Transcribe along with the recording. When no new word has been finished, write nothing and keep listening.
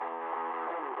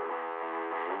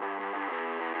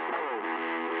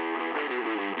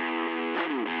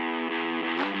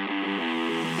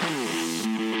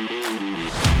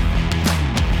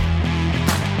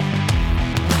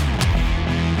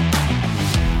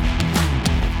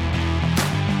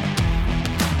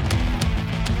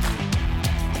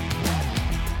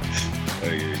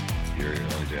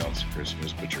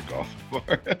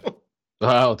tomorrow.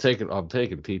 I'm taking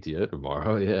PTO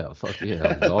tomorrow. Yeah, fuck yeah,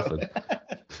 I'm golfing.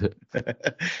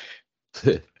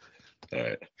 All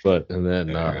right. But and All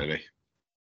then right, ready?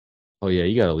 oh yeah,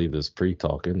 you gotta leave this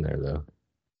pre-talk in there though.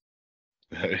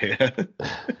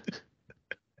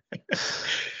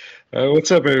 Oh, yeah.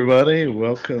 What's up, everybody?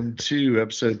 Welcome to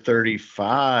episode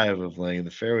 35 of Laying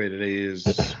the Fairway. Today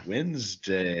is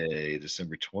Wednesday,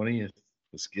 December 20th.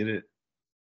 Let's get it.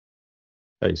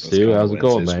 Hey It's Stu, kind of how's it Wednesday.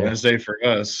 going, It's man? Wednesday for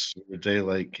us. We're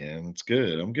daylight, Cam. It's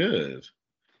good. I'm good.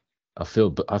 I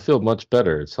feel much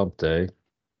better. It's hump day,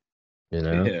 you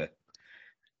know. Yeah.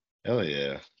 Hell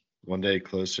yeah. One day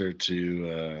closer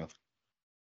to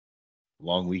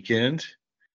long weekend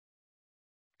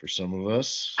for some of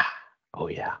us. Oh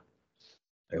yeah.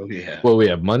 Oh yeah. Well, we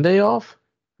have Monday off.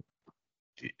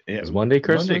 Yeah. Is Monday Monday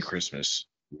Christmas? Christmas.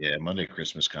 Yeah, Monday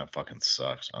Christmas kind of fucking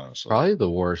sucks, honestly. Probably the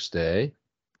worst day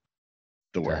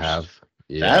The to worst. have.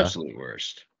 The Yeah, absolute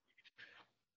worst.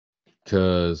 The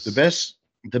because best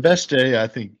the best day I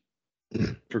think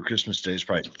for Christmas Day is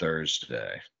probably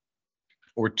Thursday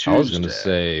or I was gonna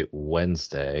Tuesday. say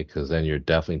Wednesday, because then you're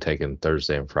definitely taking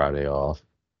Thursday and Friday off.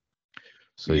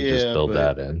 So you just Yeah, build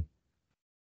but that in.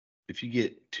 if you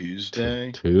get Tuesday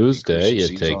and Tuesday, you're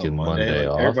Christmas Eve's on a taking Monday, Monday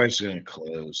like off. everybody's gonna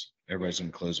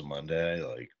close a Monday,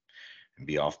 like and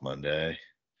be off Monday,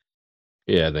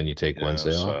 Yeah, then you take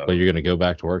Wednesday off. But so you're gonna go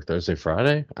back to work Thursday,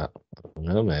 Friday? I don't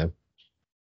know, man.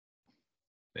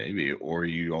 maybe, or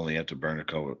you only have to burn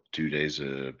 2 days of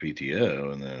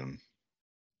PTO and then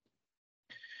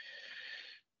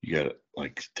you got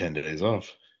like 10 days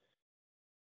off.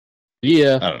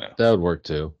 Yeah, I don't know. that would work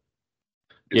too.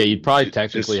 Yeah, you'd probably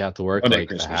technically Just have to work Monday like a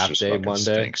Christmas half just day fucking Monday.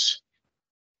 stinks.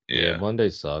 Yeah, Yeah. Monday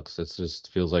sucks. It just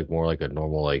feels like more like a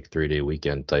normal like 3-day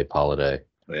weekend type holiday,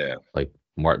 Yeah. like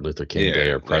Martin Luther King Day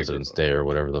Yeah. or President's Day or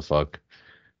whatever the fuck.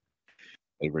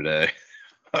 Labor Day.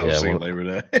 I was Yeah, saying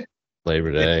Labor Day.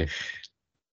 Labor Day.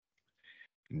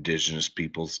 Indigenous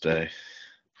Peoples Day.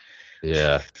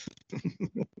 Yeah,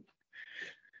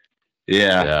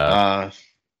 Yeah. yeah.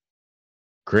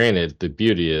 Granted, the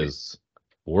beauty is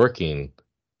working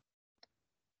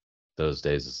those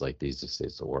days is like these just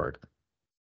days to work.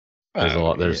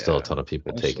 Oh There's still a yeah. ton of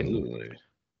people taking Absolutely.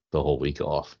 the whole week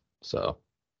off. So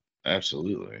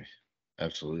Absolutely.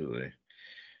 Absolutely.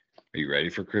 Are you ready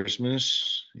for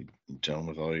Christmas? You done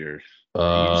with all your you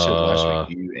said last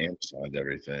week uh you Amazoned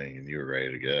everything and you were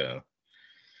ready to go.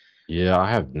 yeah, I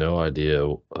have no idea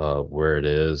where it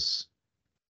is.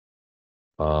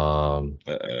 Um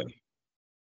Uh-oh.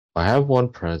 I have one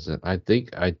present. I think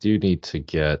I do need to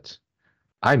get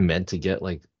I meant to get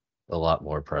like a lot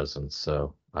more presents.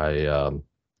 So I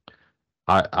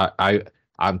I I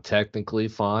I'm technically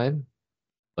fine.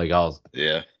 Like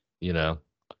Yeah. you know,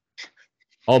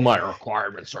 all my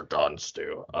requirements are done,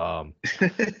 Stu.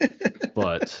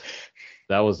 But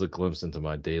that was a glimpse into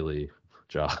my daily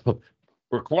job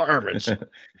requirements.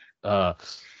 Uh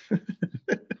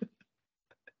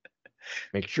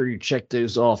Make sure you check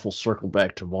those off. We'll circle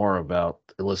back tomorrow about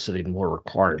eliciting more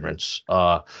requirements.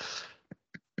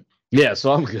 Yeah,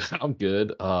 so I'm good. I'm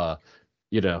good. But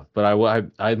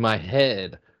I in my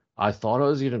head, I thought I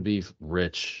was gonna be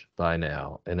rich by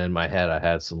now, and in my head, I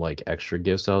had some like extra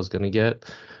gifts I was gonna get,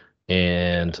 Yeah.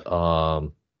 and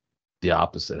the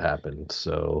opposite happened.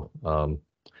 So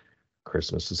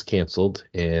Christmas is canceled,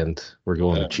 and we're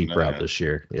going the Oh cheap route no. this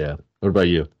year. Yeah. What about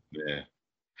you? Yeah.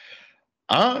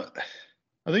 Uh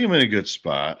I think I'm in a good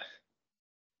spot.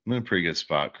 I'm in a pretty good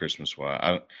spot Christmas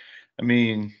wise. I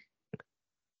mean,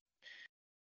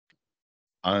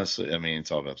 honestly, I mean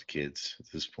it's all about the kids at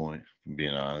this point, if I'm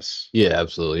being honest. Yeah,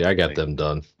 absolutely. I got Like them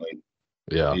done. like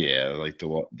Yeah. yeah, like the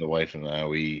wife and I,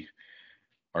 we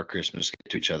our Christmas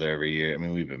get to each other every year. I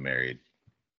mean, we've been married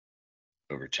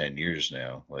over 10 years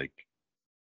now. Like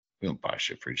we don't buy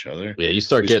shit for each other. Yeah, you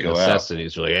start We just getting go out.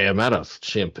 necessities. You're like, hey, I'm out of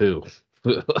shampoo.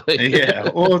 Yeah.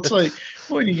 Well, it's like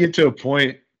when you get to a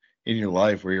point in your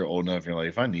life where you're old enough, you're like,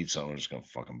 if I need something, I'm just gonna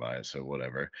fucking buy it. So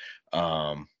whatever.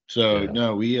 So Yeah,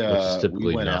 no, which is we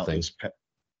typically went out nothing.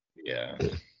 yeah.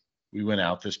 We went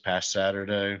out this past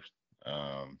Saturday.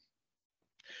 Um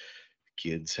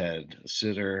kids had a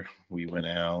sitter. We went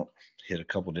out, hit a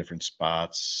couple different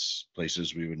spots,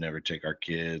 places we would never take our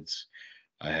kids.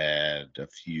 I had a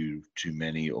few too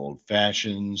many old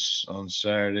fashions on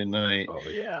Saturday night, Oh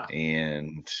yeah.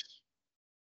 and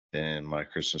then my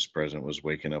Christmas present was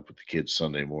waking up with the kids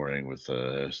Sunday morning with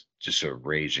just a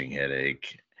raging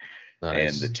headache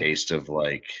and the Nice. taste of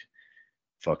like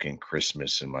fucking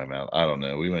Christmas in my mouth. I don't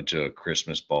know. We went to a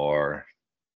Christmas bar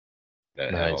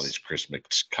that had all Nice. these Christmas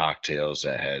cocktails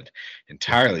that had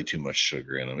entirely too much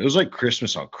sugar in them. It was like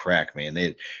Christmas on crack, man. They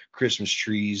had Christmas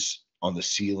trees on the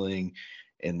ceiling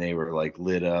and they were like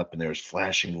lit up and there was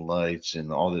flashing lights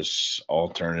and all this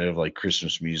alternative like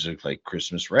Christmas music, like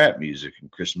Christmas rap music and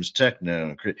Christmas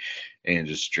techno and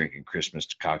just drinking Christmas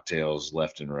cocktails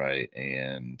left and right.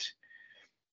 And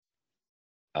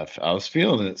I was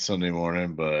feeling it Sunday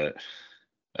morning, but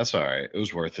that's all right. It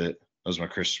was worth it. That was my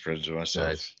Christmas present to myself.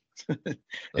 Nice.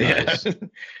 Yeah. Nice.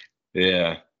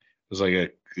 Yeah. It was like a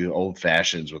old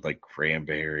fashions with like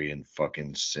cranberry and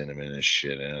fucking cinnamon and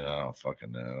shit in it. I don't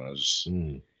fucking know.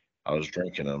 I was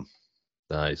drinking them.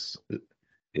 Nice.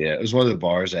 Yeah, it was one of the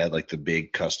bars that had like the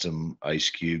big custom ice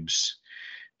cubes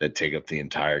that take up the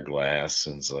entire glass,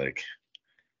 and it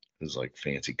was like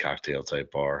fancy cocktail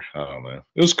type bar. I don't know.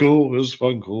 It was cool. It was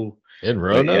fucking cool. In But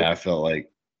Roanoke? yeah, I felt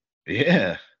like,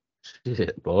 yeah,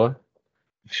 Shit, boy.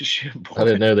 shit, boy. I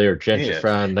didn't know they were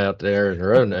gentrifying out there in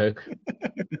Roanoke.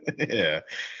 Yeah,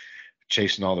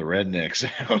 chasing all the rednecks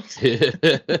out.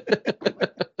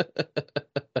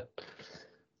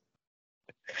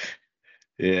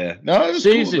 Yeah, no, it was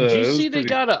cool. Susan, Though. did It you was see they pretty-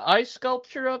 got an ice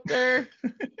sculpture up there?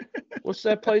 What's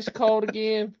that place called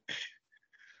again?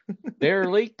 There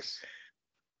Leaks?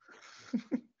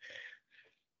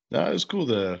 No, it was cool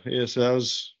though. Yeah, so that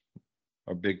was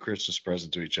our big Christmas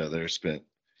present to each other. Spent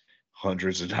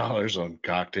hundreds of dollars on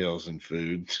cocktails and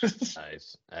food.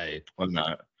 Nice. Hey, Well,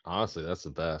 not. honestly, that's the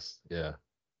best. Yeah.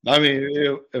 I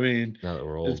mean, Now that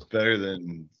we're it's old. better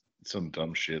than some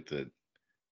dumb shit that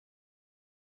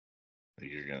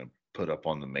you're gonna put up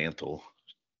on the mantle.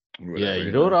 or Yeah, whatever,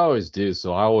 you know what I always do?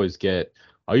 So I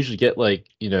usually get like,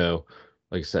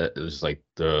 like I said, it was like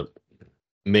the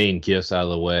main gifts out of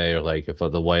the way, or like if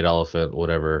the white elephant,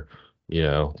 whatever,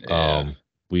 Yeah.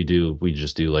 we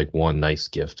just do like one nice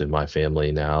gift in my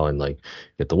family now, and like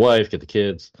get the wife, get the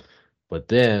kids. But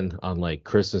then on like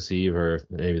Christmas Eve or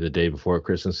maybe the day before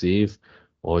Christmas Eve,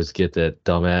 always get that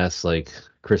dumbass like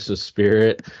Christmas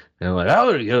spirit. And I'm like, I'm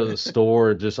gonna go to the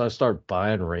store and I start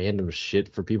buying random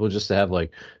shit for people just to have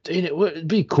like, dang it, it'd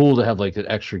be cool to have like an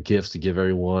extra gifts to give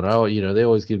everyone. They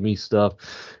always give me stuff.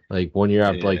 Like one year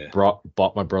I like Yeah.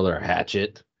 bought my brother a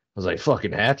hatchet. I was like,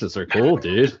 fucking hatchets are cool,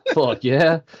 dude. Fuck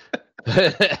yeah.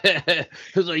 It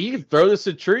was like, you can throw this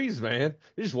at trees, man.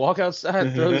 You just walk outside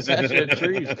and throw this hatchet at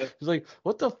trees. He's like,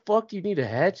 what the fuck do you need a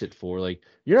hatchet for? Like,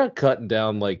 you're not cutting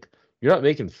down, like, you're not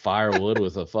making firewood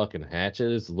with a fucking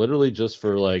hatchet. It's literally just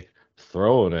for, like,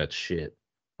 throwing at shit.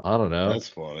 I don't know. That's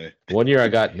funny. One year I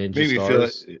got Ninja Made me feel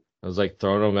Stars. I was, like,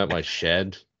 throwing them at my shed.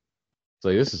 It's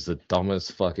like, this is the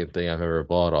dumbest fucking thing I've ever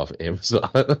bought off Amazon.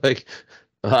 Like,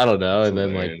 I don't know. And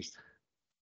then, like,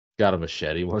 got a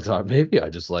machete one time. Maybe I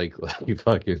just like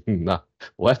fucking not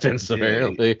weapons Yeah.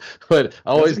 apparently, but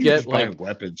I always get like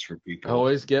weapons for people. I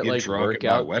always get Get like drunk and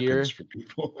buy workout gear. weapons for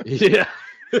people. Yeah.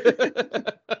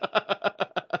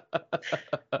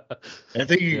 I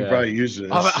think you can probably use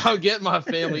this. I'm getting my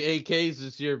family AKs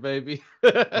this year, baby.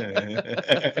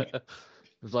 It's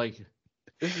like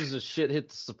this is a shit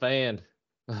hits the fan.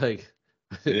 Like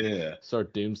Yeah.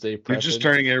 start doomsday prepping. You're just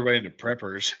turning everybody into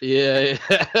preppers. Yeah.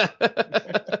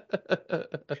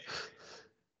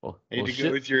 Well, Need to shit.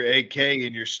 go with your AK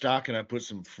and your stock, and I put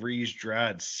some freeze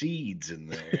dried seeds in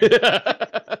there.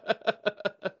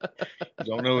 You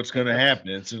don't know what's going to happen.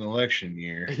 It's an election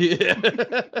year. Yeah.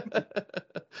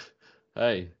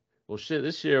 Hey, well, shit.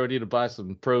 This year we need to buy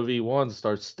some Pro V1s.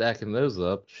 Start stacking those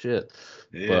up. Shit.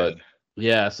 Yeah. But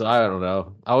yeah, so I don't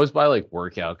know. I always buy like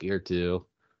workout gear too.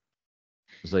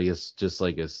 It's just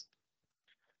like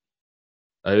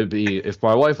I would be if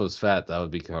my wife was fat, that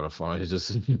would be kind of funny.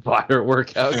 Just buy her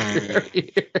workout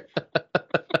gear.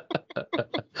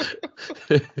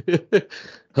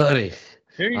 Honey,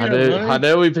 Here you I go, know buddy. I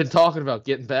know we've been talking about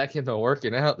getting back into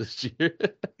working out this year.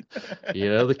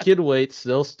 The kid weight's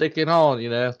still sticking on,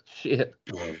 Shit.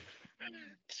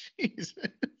 Jesus.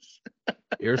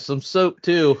 Here's some soap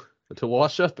too to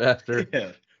wash up after.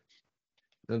 Yeah.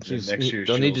 Don't Then you next year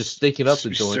don't need she'll to stick it up the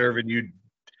be joint. serving you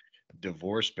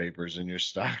divorce papers in your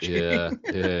stocking. Yeah.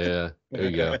 There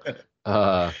you go.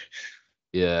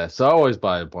 Yeah. So I always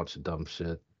buy a bunch of dumb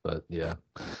shit, but yeah.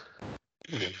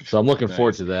 So I'm looking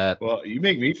forward Nice. to that. Well, you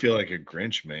make me feel like a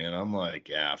Grinch, man. I'm like,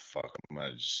 yeah, fuck them.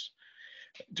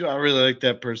 Do I really like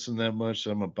that person that much?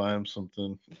 I'm gonna buy him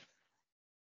something.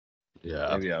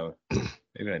 Yeah.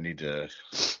 Maybe I need to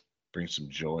bring some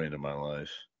joy into my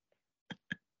life.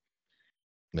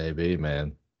 Maybe,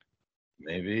 man.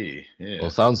 Maybe, yeah. Well,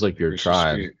 it sounds like you're Christmas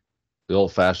trying. spirit. The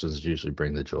old fashions usually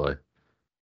bring the joy.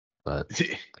 But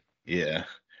Yeah.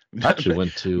 I actually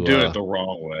went to I'm doing it the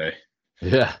wrong way.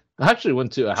 yeah. I actually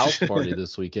went to a house party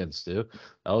this weekend, Stu.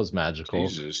 That was magical.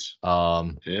 Jesus.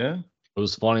 Um, Yeah. it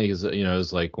was funny because it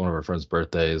was like one of our friends'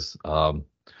 birthdays.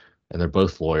 And they're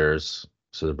both lawyers,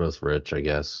 so they're both rich, I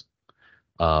guess.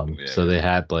 So Yeah. they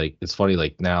had like it's funny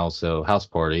like now, so house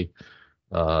party.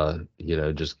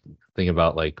 Just think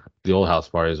about like the old house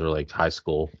parties are like high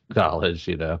school, college,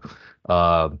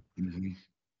 Um, Mhm.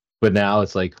 but now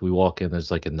it's like we walk in,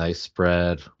 there's like a nice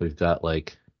spread. We've got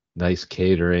like nice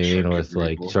catering with Charcuterie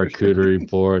like board. charcuterie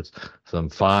boards, some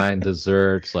fine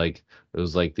desserts. Like it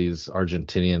was like these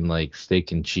Argentinian like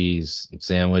steak and cheese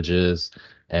sandwiches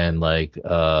and like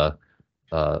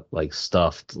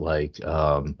stuffed like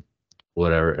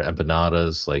whatever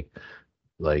empanadas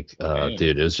Man.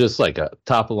 dude, it was just like a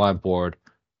top of line board,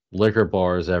 liquor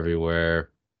bars everywhere,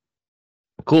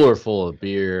 cooler full of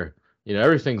beer.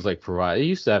 Everything's like provided. You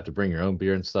used to have to bring your own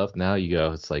beer and stuff. Now you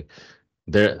go, it's like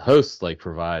their host like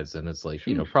provides, and it's like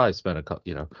Phew. probably spend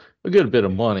a good bit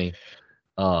of money.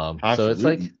 So it's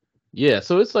like Highfalutin. yeah,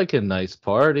 so it's like a nice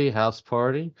party, house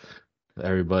party.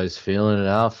 Everybody's feeling it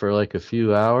out for like a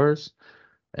few hours,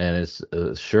 and it's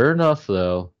sure enough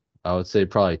though. I would say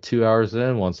probably 2 hours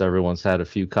in, once everyone's had a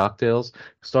few cocktails,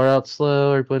 start out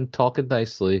slow, everyone talking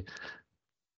nicely,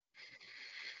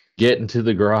 get into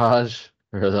the garage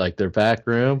or like their back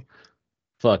room,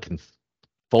 fucking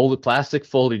folded plastic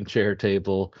folding chair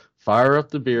table, fire up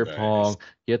the beer Nice. pong,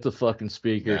 get the fucking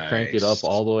speaker, crank it up Nice.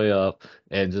 all the way up,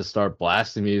 and just start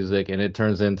blasting music. And it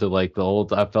turns into like the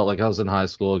old. I felt like I was in high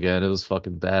school again. It was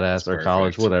fucking That's badass, or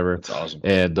college, perfect. whatever. That's awesome.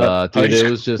 And High dude, it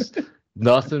school. was just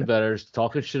nothing better.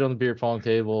 Talking shit on the beer pong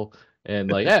table.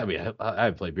 And like, yeah, I mean, I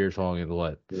haven't played beer pong in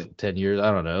what, Yeah. 10 years? I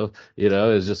don't know.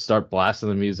 It's just start blasting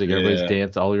the music. Everybody's Yeah.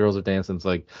 dancing. All the girls are dancing. It's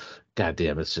like, god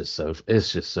damn, it's just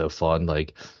so fun.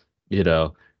 Like, you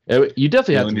know, you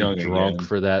definitely have to Feeling be young drunk again.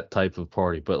 for that type of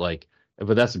party, but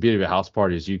that's the beauty of a house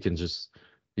party is you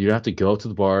don't have to go to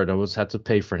the bar, no one's have to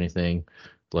pay for anything.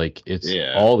 Like it's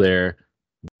Yeah. all there.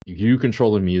 You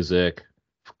control the music,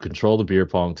 control the beer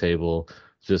pong table.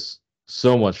 Just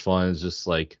so much fun. It's just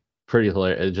like pretty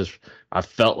hilarious. I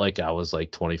felt like I was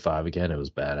like 25 again. It was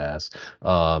badass.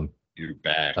 Um, You're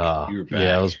back. You're yeah,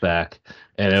 I back. was back,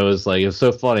 and it was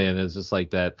so funny, and it's just like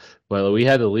that. But we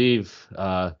had to leave.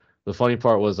 The funny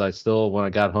part was, when I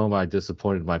got home, I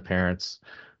disappointed my parents.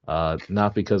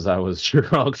 Not because I was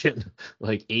drunk and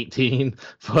like 18,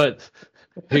 but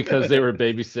because they were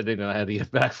babysitting and I had to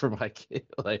get back for my kid,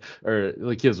 or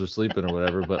the kids were sleeping or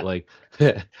whatever. But like, All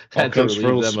had to comes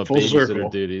relieve full them of full babysitter circle.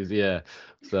 duties. Yeah,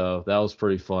 so that was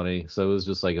pretty funny. So it was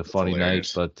just like a That's funny night,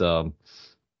 hilarious. but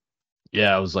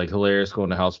yeah, it was like hilarious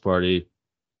going to house party,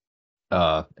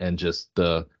 and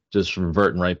just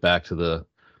reverting right back to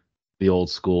the old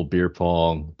school beer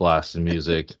pong, blasting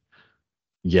music,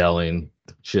 yelling,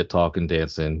 shit talking,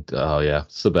 dancing. Oh yeah,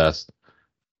 it's the best.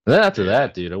 And then after Yeah.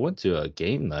 that, dude, I went to a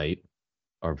game night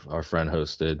our friend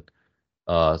hosted.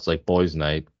 It's like boys'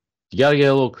 night. You got to get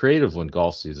a little creative when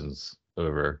golf season's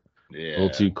over. A little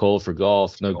Yeah. too cold for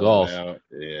golf. It's No cold golf. out.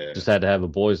 Yeah. Just had to have a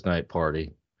boys' night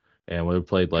party, and we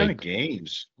played What kind of like.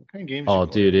 games? What kind of games you Oh,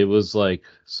 dude, play? it was like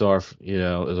so.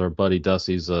 As our buddy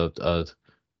Dusty's a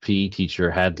PE teacher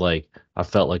had like I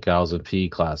felt like I was in PE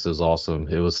class. It was awesome.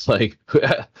 It was like,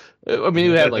 I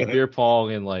mean, we had like beer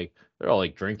pong and like they're all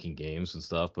like drinking games and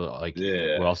stuff, but like we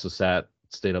Yeah. also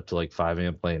stayed up to like 5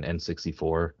 a.m. playing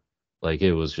N64. Like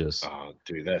it was just Oh,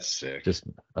 dude, that's sick. just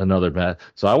another bad.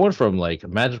 So I went from like a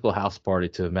magical house party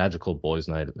to a magical boys'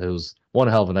 night. It was one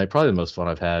hell of a night, probably the most fun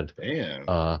I've had.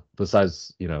 Damn.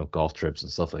 Besides golf trips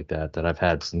and stuff like that I've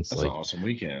had since That's an like awesome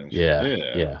weekend. yeah,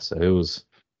 Yeah. yeah. So it was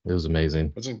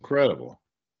amazing. That's incredible.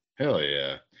 Hell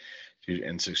yeah. Dude,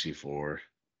 N64.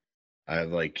 I've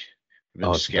been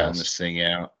Oh, it's the scouting best. this thing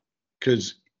out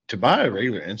because to buy a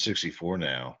regular N64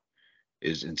 now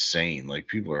is insane. Like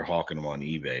people are hawking them on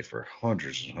eBay for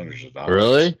hundreds and hundreds of dollars.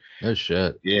 Really? No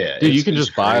shit, Yeah, dude. You can it's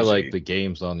just buy like crazy. the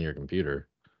games on your computer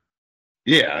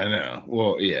Yeah, I know.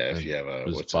 Well, yeah, if and you have a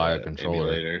just what's buy a a controller.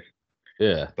 emulator.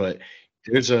 Yeah. But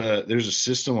there's a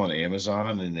system on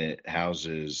Amazon and it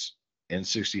houses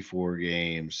N64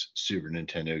 games, Super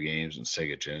Nintendo games, and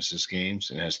Sega Genesis games,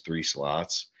 and it has 3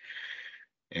 slots.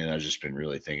 And I've just been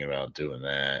really thinking about doing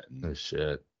that. No And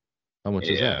shit. How much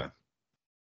is that?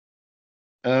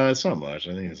 yeah, it's not much.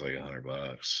 I think it's like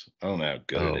 $100. I don't know how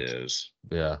good it Oh, is,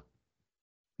 yeah.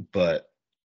 but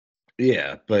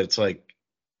yeah, but it's like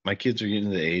my kids are getting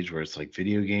to the age where it's like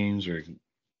video games are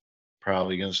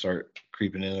probably going to start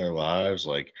creeping into their lives.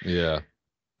 Like Yeah. I'm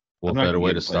What not better gonna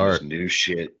way get to him playing this start? new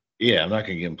shit. Yeah, I'm not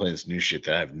gonna get him playing this new shit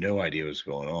that I have no idea what's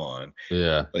going on.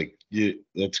 Yeah. Like,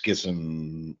 let's get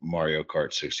some Mario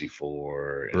Kart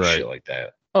 64 and Right. shit like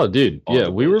that. Oh, dude, All yeah,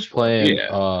 the we were boys fun. playing Yeah.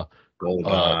 the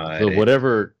GoldenEye.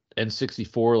 whatever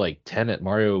N64 like tennis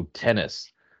Mario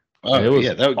Tennis, and it Oh was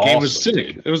yeah, that game was awesome, sick.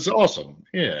 dude. It was awesome.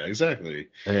 Yeah, exactly.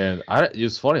 And it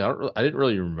was funny. I didn't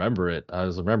really remember it. I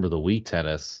just remember the Wii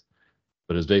Tennis,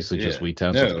 but it was basically just Yeah. Wii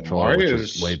Tennis with a No, controller, which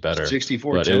was way Mario's better.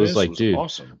 64 But it was tennis like, was dude,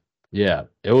 awesome. yeah,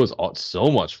 it was so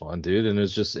much fun, dude. And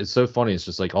it's so funny. It's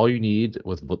just like all you need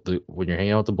with the when you're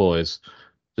hanging out with the boys,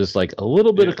 just like a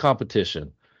little bit Yeah. of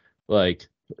competition. Like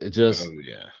it Oh just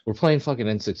yeah. we're playing fucking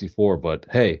N64, but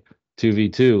hey,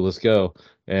 2v2, let's go.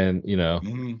 And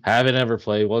Mhm. haven't ever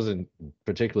played, wasn't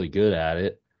particularly good at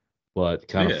it, but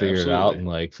kind of Yeah, figured it out absolutely. and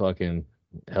like fucking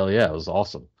hell yeah, it was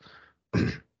awesome. A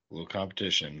little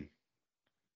competition.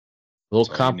 A little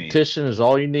That's all you need. competition is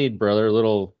all you need, brother. A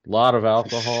little lot of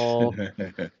alcohol,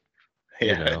 you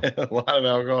Yeah, know. a lot of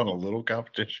alcohol and a little A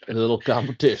competition. little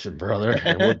competition, brother.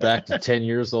 And we're back to 10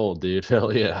 years old, dude.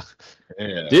 Hell yeah.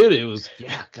 Yeah, Dude, it was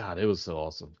yeah, God, it was so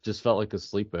awesome. Just felt like a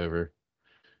sleepover.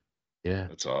 Yeah.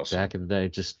 that's awesome. Back in the day,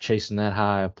 just chasing that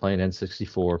high, playing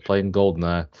N64, playing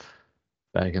GoldenEye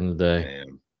back in the day.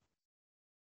 Man,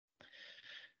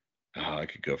 oh, I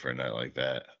could go for a night like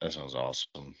that. That sounds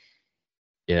awesome.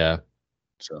 Yeah.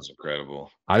 Sounds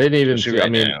incredible. I didn't even Especially feel I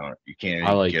right mean, now, you can't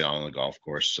I even get like on the golf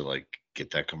course to like get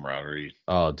that camaraderie.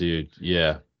 oh dude,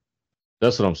 yeah.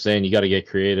 That's what I'm saying. You gotta get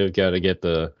creative, you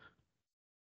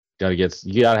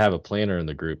gotta have a planner in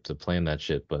the group to plan that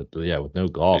shit. But yeah, with no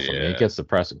golf, I mean it Yeah, gets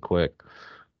depressing quick.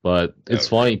 But it's oh,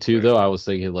 funny real too quick. though. I was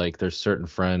thinking like there's certain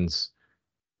friends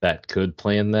that could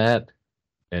plan that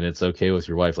and it's okay with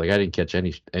your wife. Like I didn't catch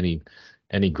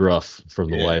any gruff from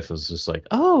the Yeah, wife. It was just like,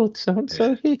 oh, so and yeah.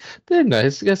 so they're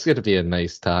nice. That's gonna be a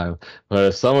nice time. But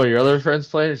if some of your other friends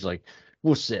playing, it's like,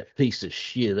 what's that piece of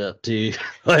shit up to?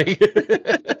 Like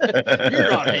you're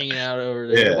not hanging out over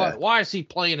there. Yeah. Why is he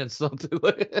playing in something?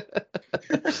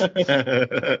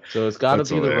 So it's got to That's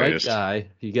be the right hilarious. guy.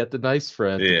 You get the nice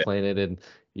friend to Yeah, plan it, and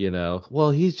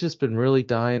well, he's just been really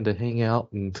dying to hang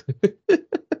out and.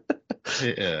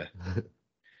 yeah.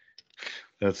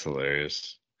 That's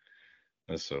hilarious.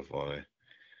 That's so funny.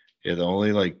 Yeah, the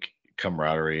only like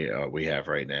camaraderie we have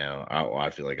right now, I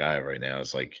feel like I have right now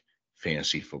is like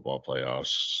fantasy football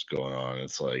playoffs going on.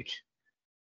 It's like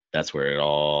that's where it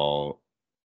all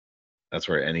that's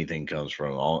where anything comes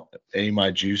from. All any of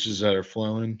my juices that are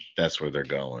flowing, that's where they're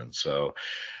going. So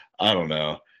I don't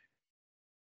know.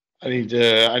 I need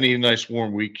a nice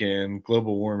warm weekend.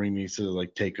 Global warming needs to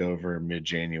like take over mid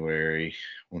January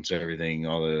once everything,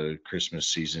 all the Christmas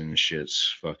season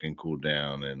shits fucking cooled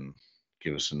down and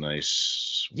give us a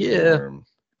nice Yeah, warm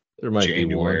there might be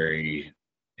one. January.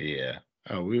 Yeah.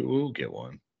 Oh, we'll get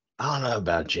one. I don't know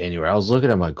about January. I was looking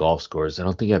at my golf scores. I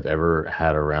don't think I've ever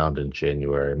had a round in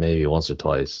January, maybe once or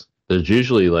twice. There's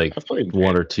usually like I've played in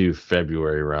one or January. two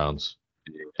February rounds,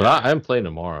 but Yeah. I'm playing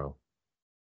tomorrow.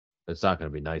 It's not going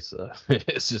to be nice though.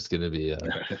 It's just going to be a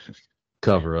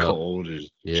cover up. Cold as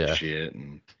Yeah, shit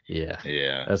and yeah.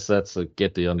 yeah. That's a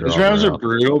get the Under Those rounds Armour are out.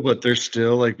 brutal, but they're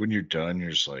still like when you're done,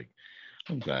 you're just like,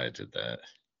 I'm glad I did that.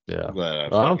 Yeah. I'm glad I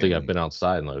Well, I don't think I've fucking been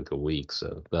outside in like a week,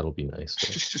 so that'll be nice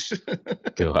to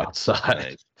go outside.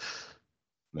 nice,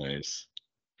 nice.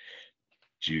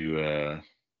 Did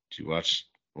you watch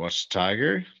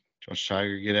Tiger? Did you watch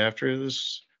Tiger get after it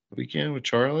this weekend with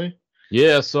Charlie?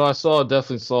 Yeah, so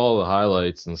definitely saw the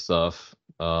highlights and stuff.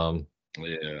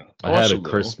 Yeah, I I had watched a a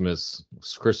little.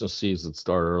 Christmas season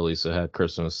start early, so I had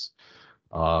Christmas.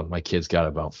 My kids got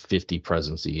about 50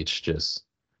 presents each, just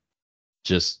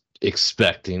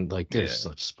expecting like they're Yeah,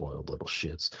 such spoiled little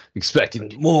shits,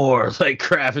 expecting more, like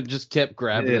grabbing, just kept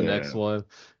grabbing the next yeah, one,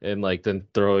 and like then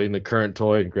throwing the current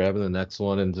toy and grabbing the next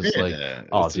one, and just like, yeah.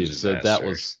 oh, It's a dude. So that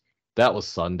disaster. was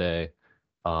Sunday.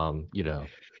 You know,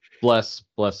 bless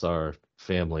our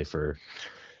family for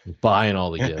buying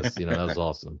all the gifts. That was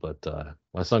awesome. But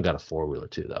my son got a four-wheeler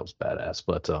too. That was badass.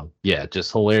 But yeah,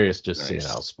 just hilarious just seeing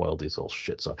how Nice. spoiled these little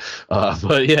shits are.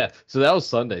 But yeah, so that was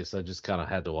Sunday. So I just kind of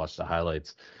had to watch the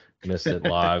highlights, missed it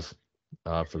live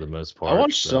for the most I part.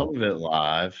 watched So some of it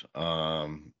live,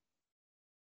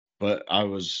 but I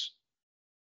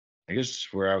guess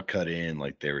where I would cut in,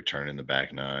 like they were turning the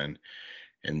back nine,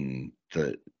 and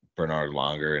the Bernard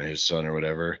Longer and his son or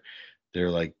whatever, they're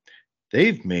like,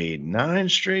 they've made 9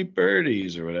 straight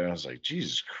birdies or whatever. I was like,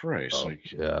 Jesus Christ. oh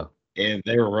Like, yeah. and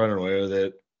they were running away with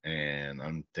it. And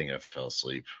I'm thinking I fell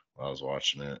asleep while I was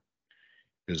watching it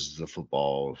because the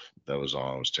football that was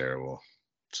on was terrible.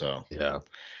 So, Yeah.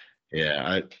 yeah,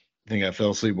 I think I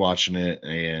fell asleep watching it.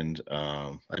 And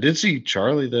I did see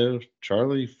Charlie, though.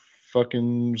 Charlie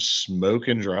fucking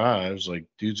smoking drives. Like,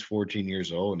 dude's 14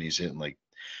 years old and he's hitting like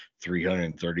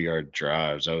 330-yard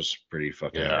drives. That was pretty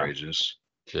fucking Yeah. outrageous.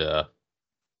 Yeah.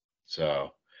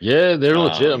 So Yeah, they're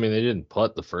legit. I um, mean, they didn't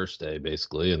putt the first day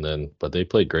basically, and then but they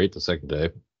played great the second day.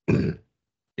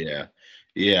 yeah,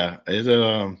 yeah,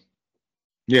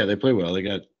 yeah, they play well. They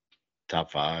got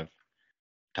top 5.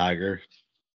 Tiger,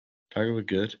 Tiger looked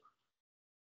good.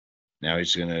 Now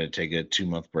he's gonna take a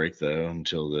 2-month break though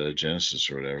until the Genesis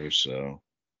or whatever. So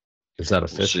Is that we'll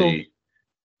official? see.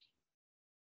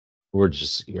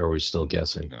 Are we still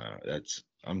guessing? That's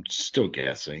I'm still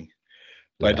guessing.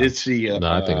 But I Yeah. did see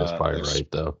No, I think that's probably right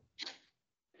though.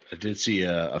 I did see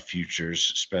a futures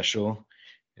special,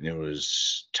 and it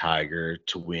was Tiger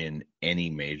to win any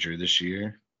major this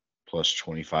year plus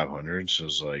 2,500. So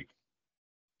it's like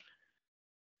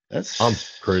I'm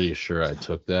that's. pretty sure I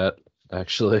took that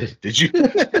actually. Did you? You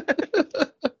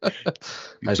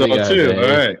I saw think it I too. All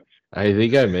may. right. I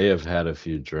think I may have had a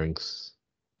few drinks,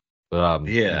 but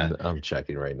Yeah. I'm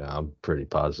checking right now. I'm pretty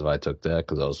positive I took that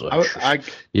because I was like, I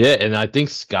yeah, and I think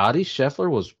Scotty Scheffler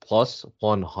was plus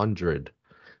 100,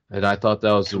 and I thought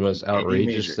that was the to win most any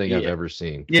outrageous major. thing I've Yeah. ever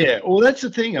seen. Yeah. Well, that's the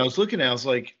thing. I was looking at. I was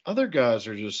like, other guys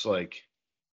are just like,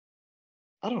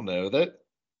 I don't know that.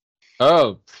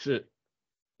 Oh shit.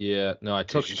 Yeah, no, I Did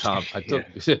took you Tom. I yeah.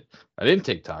 took. I didn't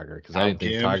take Tiger because I Tom didn't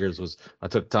think Kim? Tigers was. I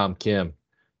took Tom Kim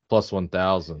plus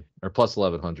 1,000 or plus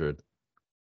 1,100.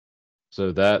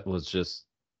 So that was just.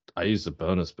 I used a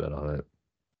bonus bet on it.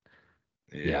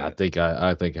 Yeah, Yeah. I think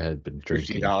I had been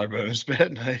drinking. $50 bonus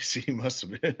bet. Nice. He must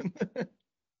have been.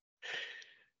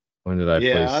 When did I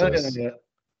Yeah. place this?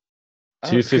 I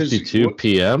 2:52 what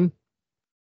p.m.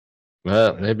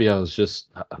 Well, uh, maybe I was just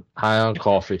high on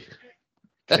coffee.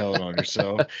 telling on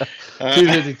yourself.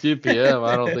 2:52 p.m.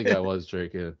 I don't think I was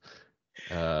drinking.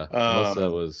 Unless that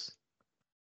Um, was.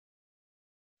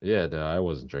 Yeah, no, I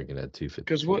wasn't drinking at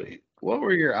because 2:52. what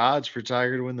were your odds for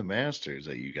Tiger to win the Masters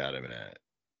that you got him at?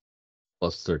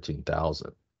 Plus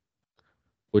 13,000,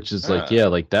 which is like, Ah, yeah,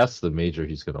 like that's the major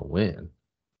he's gonna win.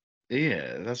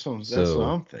 yeah, that's what So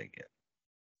I'm thinking.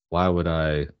 why would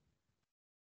I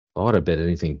bet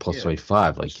anything plus Yeah,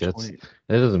 25? Like plus 20.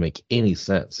 that doesn't make any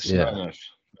sense. It's not Yeah. enough.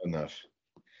 Not enough.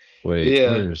 Wait,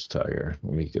 Yeah, where's Tiger?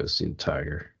 Let me go see the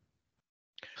Tiger.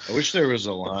 I wish there was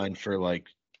a line for like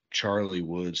Charlie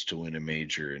Woods to win a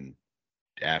major and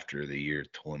after the year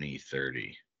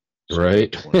 2030. So he'll be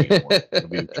Right? 21. He'll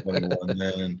be 21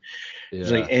 then.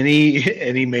 It's like Yeah.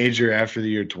 any major after the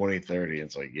year 2030.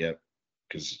 It's like, yep,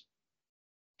 because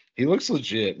he looks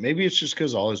legit. Maybe it's just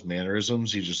because all his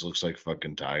mannerisms, he just looks like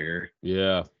fucking Tiger.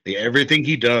 Yeah. Like, everything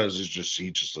he does is just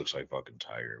he just looks like fucking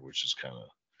Tiger, which is kind of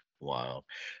wild.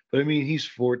 But I mean, he's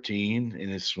 14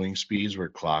 and his swing speeds were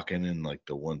clocking in like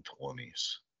the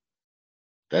 120s.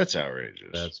 That's outrageous.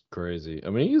 That's crazy. I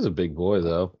mean, he's a big boy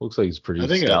though. Looks like he's I pretty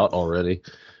think stout already.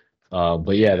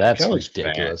 But yeah, yeah, he that's kind of looks fat.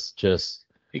 ridiculous. Just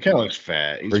He kind of looks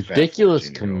fat. He's a fat ridiculous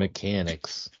 14-year-old.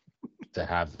 mechanics to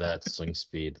have that swing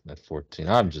speed at 14.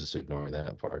 I'm just ignoring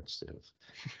that part, Steve.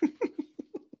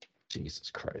 Jesus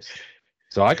Christ.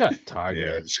 So I got Yeah, Tiger.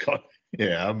 it's called,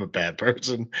 yeah, I'm a bad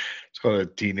person. It's called a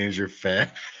teenager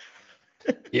fat.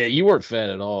 Yeah, you weren't fat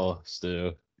at all,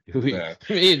 Stu. Yeah.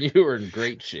 Me and you were in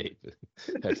great shape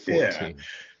at 14.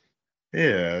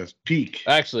 Yeah, it's peak.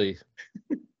 Actually,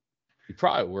 you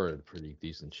probably were in pretty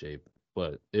decent shape,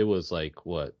 but it was like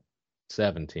what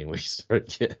 17 we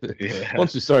started getting. Yeah.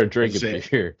 Once we started drinking That's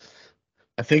it. beer.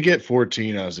 I think at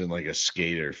 14 I was in like a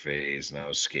skater phase and I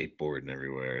was skateboarding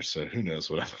everywhere. So who knows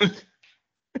what I was.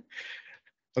 I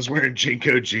was wearing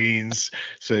Jinko jeans,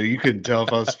 so you couldn't tell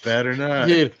if I was fat or not.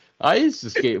 Dude, I used to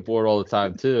skateboard all the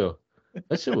time too.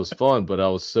 That shit was fun, but I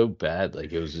was so bad.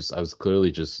 Like it was just I was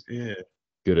clearly just Yeah.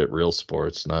 good at real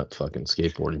sports, not fucking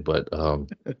skateboarding. But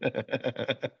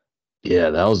yeah,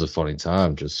 that was a funny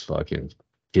time. Just fucking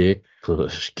kick,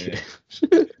 push, kick.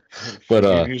 But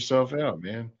Figuring yourself out,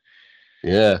 man.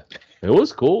 yeah, it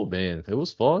was cool, man. It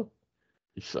was fun.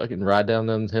 You fucking ride down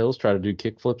them hills, try to do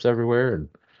kick flips everywhere, and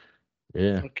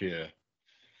yeah. Fuck yeah.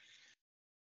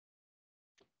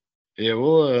 Yeah,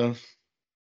 well,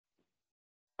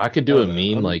 I could I do a don't know.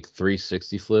 mean like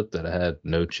 360 flip that I had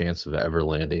no chance of ever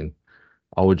landing.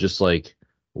 I would just like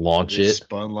launch It it.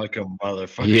 spun like a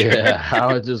motherfucker. Yeah,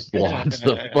 I would just launch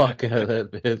the fuck out of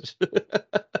that bitch.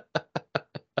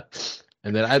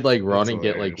 And then I'd like run That's and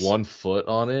get like hilarious. 1 foot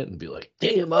on it and be like,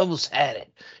 damn, I almost had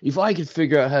it. If I could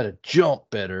figure out how to jump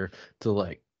better to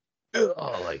like,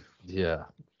 oh, like, yeah,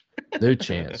 no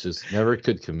chance. Just never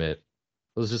could commit.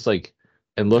 It was just like,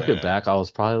 and looking Yeah. back, I was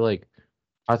probably like,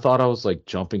 I thought I was like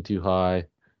jumping too high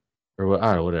or what, I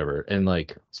don't know, whatever. And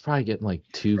like, it's probably getting like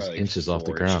 2 Probably like inches off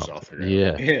the 4 inches ground. off the ground.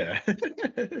 Yeah. Yeah.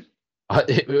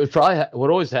 It would probably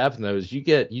what always happen though is you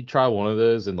try one of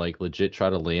those and like legit try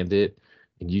to land it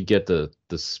and you get the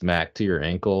smack to your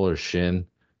ankle or shin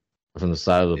from the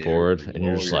side of the Yeah, board, you and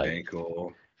you're roll just your like,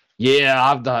 ankle.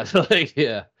 yeah, I'm not like,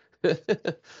 yeah.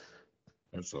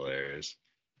 That's hilarious.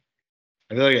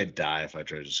 I feel like I'd die if I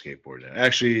tried to skateboard now.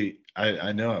 Actually,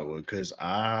 I know I would because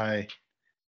I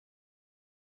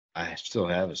still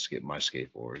have my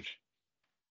skateboard.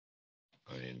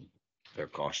 I mean, they're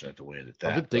caution at the wind at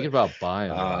I've been that, thinking about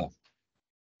buying uh,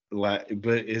 one.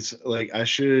 but it's like I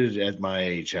should at my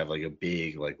age have like a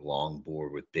big like long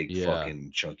board with big Yeah,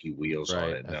 fucking chunky wheels on right.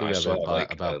 it. I Now I think I've still been have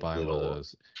like about a buying one of little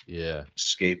those. Yeah.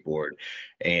 skateboard,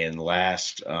 and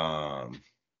last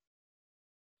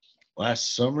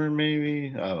summer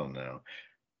maybe, I don't know.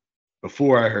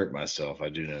 Before I hurt myself, I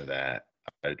do know that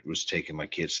I was taking my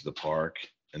kids to the park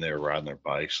and they were riding their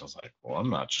bikes. I was like, well, I'm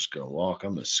not just gonna walk,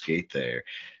 I'm gonna skate there.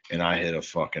 And I hit a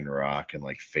fucking rock and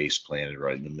like face planted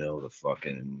right in the middle of the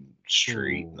fucking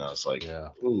street. And Ooh, I was like, yeah.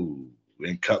 ooh,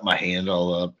 and cut my hand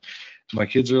all up. My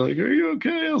kids are like, are you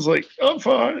okay? I was like, I'm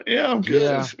fine. Yeah, I'm good.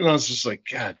 Yeah. And I was just like,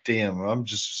 God damn, I'm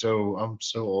so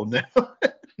old now.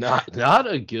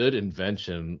 Not a good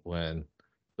invention when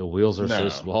the wheels are so No.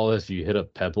 small. If you hit a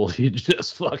pebble, you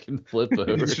just fucking flip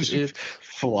over, Just dude.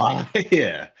 fly.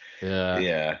 Yeah. Yeah.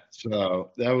 Yeah.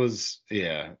 So that was,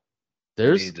 yeah. You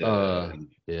There's need to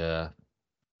yeah,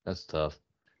 that's tough.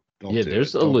 don't Yeah, do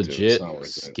there's it. a Don't do it. It's legit not worth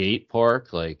it. skate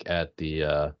park like at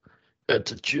the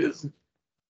gym.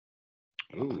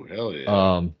 Ooh, hell yeah.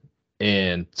 Um,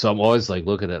 and so I'm always like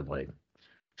looking at like,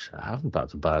 I'm about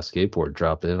to buy a skateboard,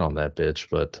 drop in on that bitch,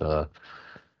 but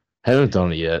haven't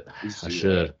done it yet. Please I do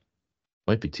should. that.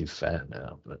 Might be too fat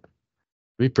now, but it'd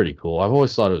be pretty cool. I've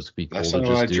always thought it would be cool Last to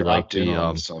time I just do like dropped in the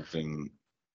on something,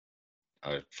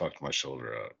 I fucked my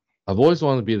shoulder up. I've always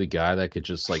wanted to be the guy that could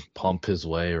just like pump his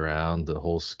way around the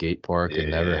whole skate park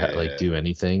and never like Yeah. do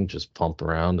anything, just pump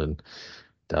around, and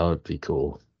that would be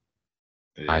cool.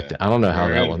 Yeah. I don't know how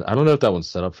Remember that in, one. I don't know if that one's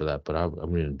set up for that, but I'm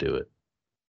gonna do it.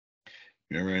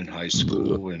 remember in high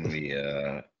school when we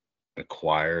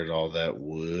acquired all that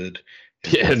wood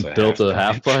and Yeah, built and a built half a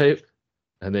half pipe pipe,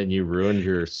 and then you ruined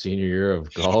your senior year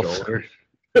of golf. shoulder?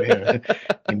 Yeah.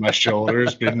 And my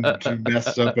shoulder's been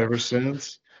messed up ever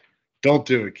since. Don't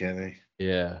do it, Kenny.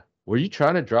 Yeah. Were you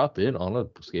trying to drop in on a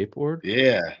skateboard?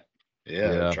 Yeah. Yeah.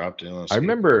 I Yeah. dropped in on a I skateboard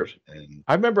remember and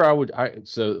I remember I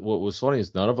so what was funny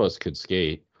is none of us could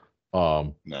skate.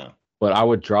 no. But I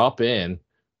would drop in,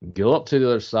 go up to the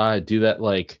other side, do that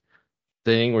like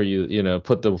thing where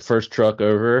put the first truck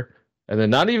over and then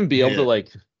not even be able to Yeah. like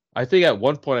I think at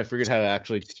one point I figured how to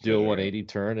actually do a Spin around. 180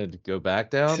 turn and go back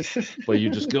down, but you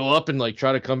just go up and like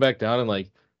try to come back down and like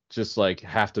just like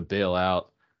have to bail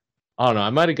out. I don't know. I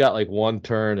might have got like one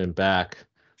turn and back.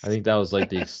 I think that was like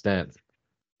the extent.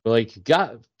 But like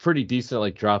got pretty decent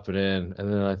like dropping in,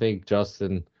 and then I think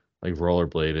Justin like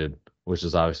rollerbladed, which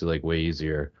is obviously like way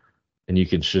easier, and you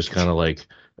can just kind of like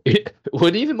it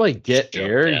would even like get Just jump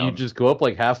air. You down. just go up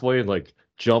like halfway and like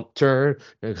jump turn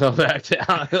and come back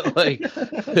down. Like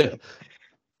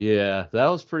yeah, that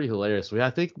was pretty hilarious. I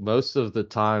think most of the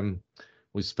time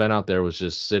we spent out there was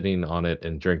just sitting on it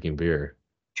and drinking beer.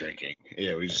 Drinking.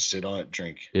 Yeah, we just sit on it,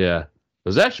 drink. Yeah. It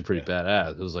was actually pretty Yeah.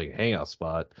 badass. It was like a hangout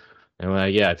spot.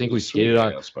 And yeah, I think It we was a sweet skated on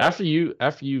hangout spot. after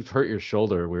you hurt your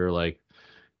shoulder, we were like,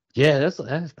 yeah,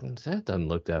 that doesn't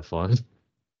look that fun.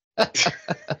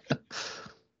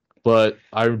 But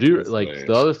I do That's like the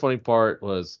hilarious. other funny part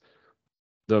was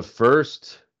the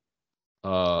first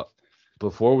uh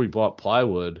before we bought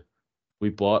plywood, we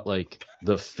bought like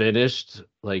the finished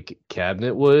like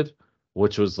cabinet wood,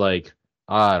 which was like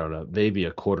I don't know, maybe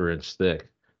a quarter-inch thick.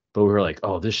 But we were like,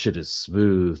 oh, this shit is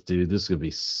smooth, dude. This is gonna be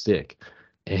sick.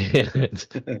 And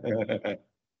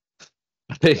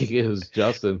I think it was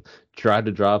Justin tried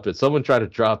to drop it. Someone tried to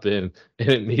drop in and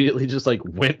immediately just like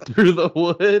went through the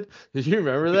wood. Did you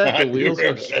remember that? I The do wheels went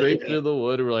remember that, straight yeah. through the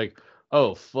wood. We're like,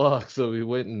 oh fuck. So we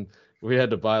went and we had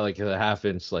to buy like a 1/2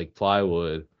 inch like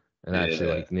plywood and actually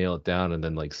Yeah. like nail it down and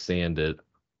then like sand it.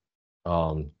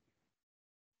 Um,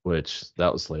 which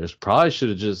that was hilarious. Probably should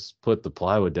have just put the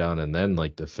plywood down and then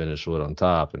like the finished wood on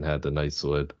top and had the nice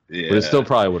wood. But it still Yeah.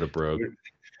 probably would have broke.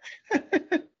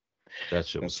 That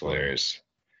shit was That's funny. hilarious.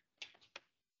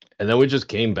 And then we just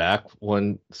came back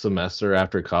one semester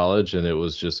after college and it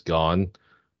was just gone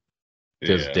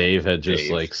because Yeah. Dave had just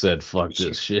Dave. like said, fuck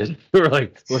this shit. We were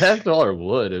like, what happened to all our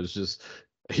wood? It was just,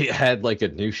 he had like a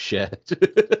new shed.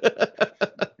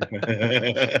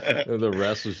 And the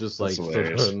rest was just That's like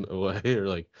hilarious. thrown away. You're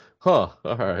like, huh,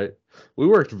 all right. We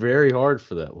worked very hard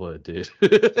for that wood, dude.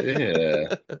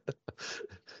 Yeah.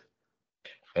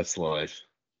 That's life.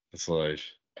 That's life.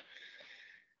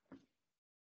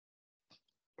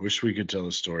 I wish we could tell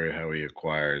the story of how we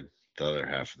acquired the other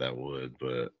half of that wood,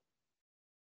 but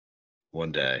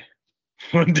one day,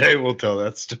 one day we'll tell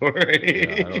that story.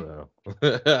 Yeah,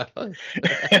 I don't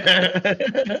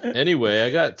know. Anyway,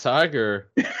 I got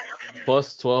Tiger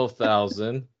plus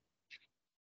 12,000.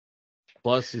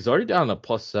 Plus, he's already down to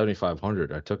plus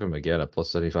 7,500. I took him again at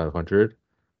plus 7,500.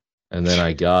 And then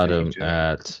I got him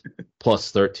at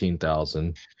plus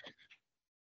 13,000.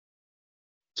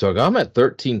 So I got him at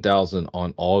 13,000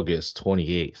 on August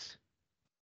 28th.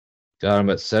 Got him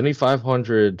at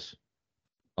 7,500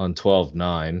 on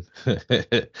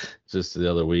 12/9, just the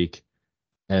other week.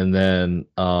 And then,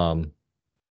 I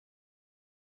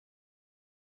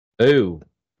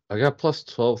got plus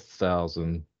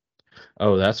 12,000.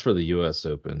 Oh, that's for the U.S.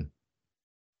 Open.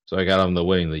 So I got him the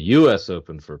winning the U.S.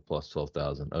 Open for plus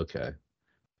 12,000. Okay.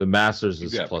 The Masters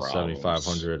is plus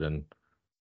 7,500 and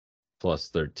plus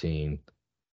 13.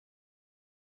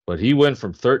 But he went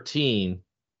from 13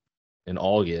 in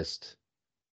August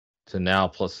to now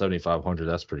plus 7,500.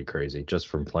 That's pretty crazy. Just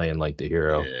from playing like the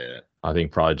hero. Yeah. I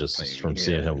think probably just from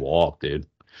seeing him walk, dude.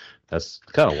 That's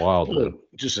kind of wild. Well,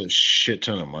 just a shit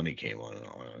ton of money came on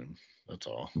him. That's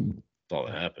all. That's all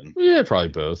that happened. Yeah, probably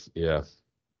both. Yeah.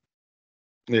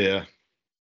 Yeah.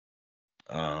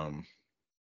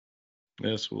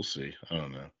 Yes, we'll see. I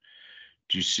don't know.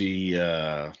 Do you see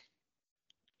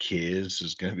Kiz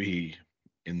is going to be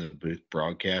in the booth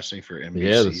broadcasting for NBC?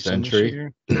 Yeah, the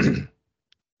Century. The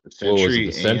Century,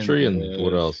 the Century and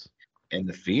what else? And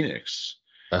the Phoenix.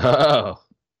 Oh,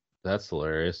 that's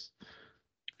hilarious.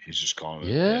 He's just calling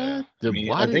it. Yeah.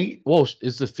 I think. Well,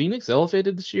 is the Phoenix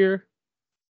elevated this year?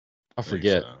 I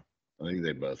forget. I think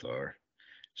they both are.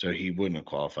 So he wouldn't have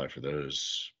qualified for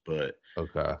those. But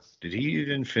okay, did he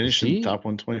even finish in the top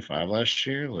 125 last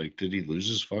year? Like, did he lose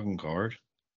his fucking card?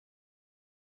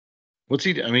 What's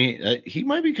he? I mean, he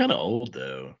might be kind of old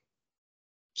though.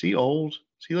 Is he old?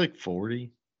 Is he like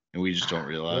 40? And we just don't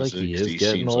realize it because he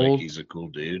seems old. Like he's a cool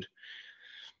dude.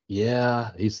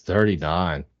 Yeah, he's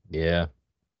 39. Yeah.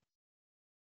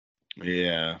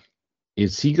 Yeah.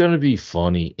 Is he going to be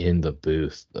funny in the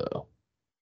booth though?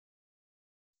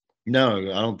 No,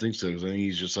 I don't think so. Because I think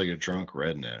he's just like a drunk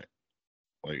redneck.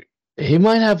 Like he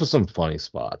might have some funny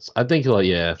spots. I think, like,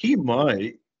 yeah, he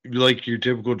might be like your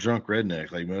typical drunk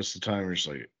redneck. Like most of the time, you're just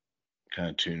like kind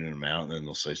of tuning him out, and then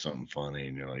they'll say something funny,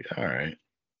 and you're like, all right,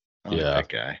 I like that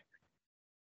guy.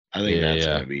 I think that's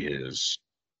going to be his.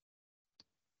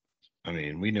 I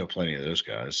mean, we know plenty of those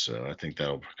guys, so I think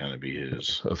that'll kind of be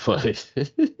his.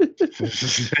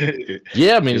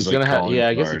 Yeah, I mean, he's gonna have. Yeah,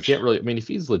 I guess he can't really. I mean, if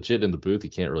he's legit in the booth, he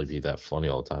can't really be that funny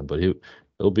all the time. But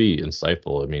he'll be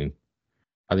insightful. I mean,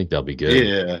 I think that'll be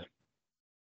good.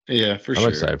 Yeah, for sure. I'm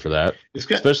excited for that,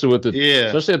 especially with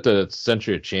especially at the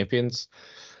Century of Champions,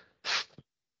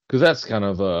 because that's kind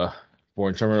of a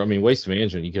boring term. I mean, Waste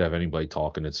Management, you could have anybody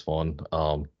talking; it's fun.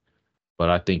 But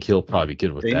I think he'll probably be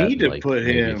good with that. They need to put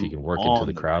him if he can work into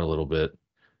the crowd a little bit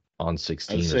on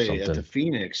 16 or something. At the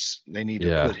Phoenix, they need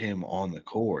to put him on the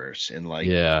course and like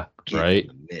right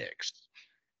the mix.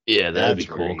 Yeah, that'd be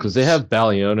cool because they have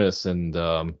Balionis and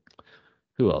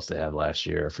who else they had last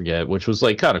year? I forget, which was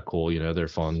like kind of cool. You know, they're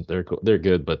fun. They're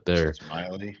good, but they're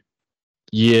Smiley.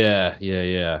 Yeah.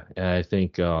 And I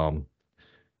think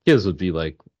his would be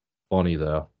like funny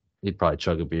though. He'd probably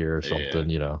chug a beer or something.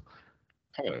 You know.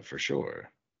 Oh, for sure.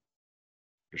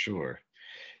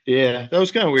 Yeah, that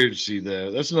was kind of weird to see though.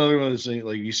 That's another one of those things,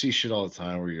 like you see shit all the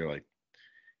time where you're like,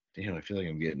 damn, I feel like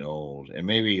I'm getting old. And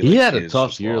maybe he had a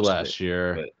tough year last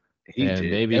year. But he did.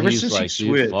 Maybe ever he's since like, he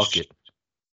switched, dude, fuck it.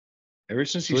 Ever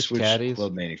since he switched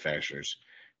club manufacturers.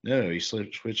 No, he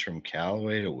switched from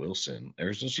Callaway to Wilson.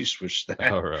 Ever since he switched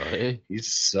that. Oh, really? He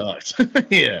sucked.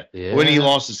 Yeah. When he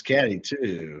lost his caddy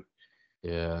too.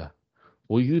 Yeah.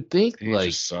 Well, you think he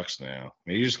just sucks now.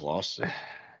 Maybe he just lost it.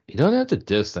 He doesn't have the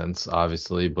distance,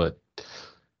 obviously, but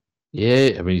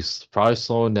yeah, I mean, he's probably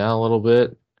slowing down a little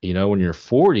bit. You know, when you're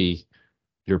 40,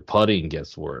 your putting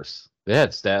gets worse. They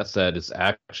had stats that it's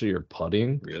actually your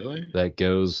putting that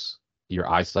goes, your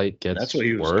eyesight gets worse. That's what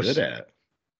he was good at.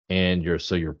 And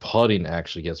your putting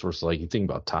actually gets worse. Like you think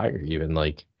about Tiger, even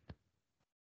like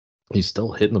he's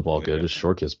still hitting the ball good. His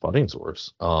short kiss putting's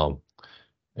worse.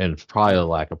 And it's probably a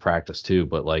lack of practice too,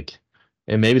 but like,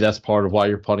 and maybe that's part of why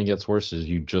your putting gets worse is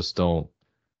you just don't,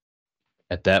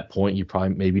 at that point, you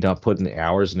probably maybe not putting the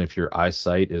hours. And if your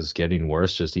eyesight is getting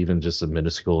worse, just a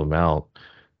minuscule amount,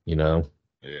 you know,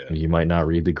 you might not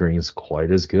read the greens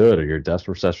quite as good, or your depth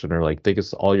perception, or like think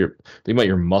about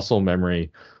your muscle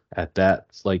memory at that.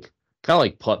 It's like kind of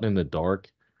like putting in the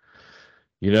dark,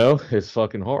 you know, it's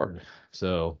fucking hard.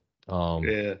 So,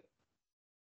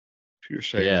 If you're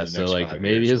saying Yeah, the so next like 5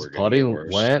 maybe years his we're gonna get putting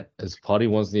worse. went, his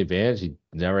putting wasn't the advantage. He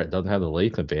never doesn't have the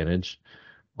length advantage.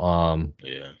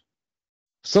 Yeah.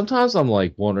 Sometimes I'm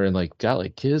like wondering, like, got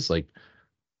like kids, like,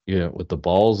 with the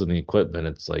balls and the equipment,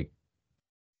 it's like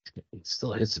he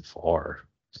still hits it far.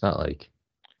 It's not like,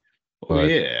 Oh but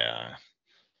yeah.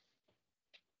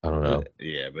 I don't know. But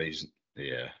it's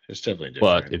definitely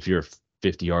But different. if you're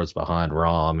 50 yards behind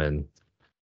Rom and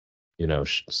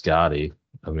Scotty,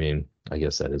 I mean, I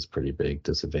guess that is pretty big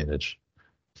disadvantage.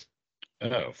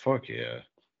 Oh fuck yeah.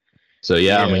 So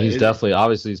yeah, I Yeah, mean, he's definitely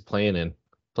obviously he's playing in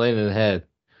ahead.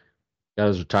 Got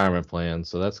his retirement plan,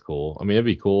 so that's cool. I mean, it'd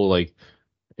be cool. Like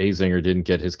Azinger didn't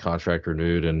get his contract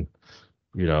renewed, and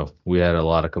we had a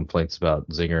lot of complaints about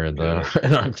Zinger in yeah, the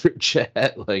in our group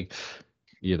chat. Like,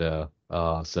 so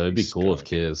it'd he's be cool if skunk.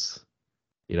 Kiz,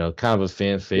 kind of a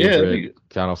fan Yeah, favorite,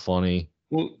 kind of funny.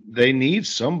 well, they need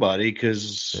somebody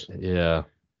because Yeah, I mean,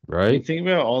 right. think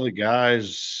about all the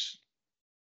guys.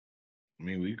 I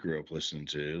mean, we grew up listening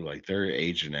to like they're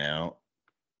aging out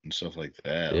and stuff like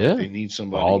that. Like Yeah, they need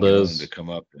somebody young to Aldo's come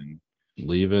up and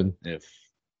leaving, if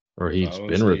or he's Bo's been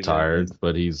leaving retired, and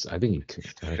but I think did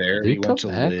he Faraday come went to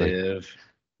back? Like, live,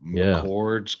 yeah,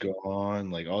 McCord's gone.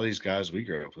 Like all these guys we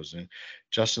grew up listening.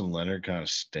 Justin Leonard kind of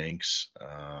stinks.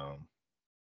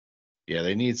 Yeah,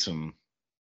 they need some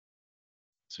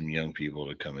young people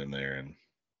to come in there and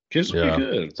kids will be yeah.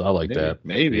 good. So I like Maybe, that. Yeah,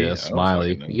 maybe I don't fucking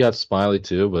Smiley. know. You got Smiley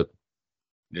too, but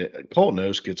Yeah, Colton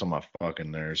Nose gets on my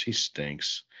fucking nerves. He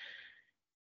stinks.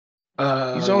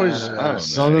 He's always I don't know.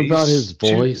 something about his He's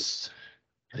too. voice.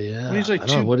 Well, Yeah, he's like I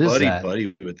don't know. too What is buddy that?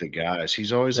 buddy with the guys.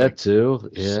 He's always That like too?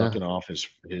 Yeah. sucking off his.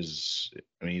 I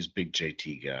mean, he's a big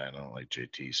JT guy. I don't like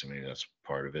JT, so maybe that's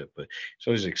part of it. But he's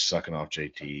always like sucking off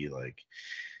JT. Like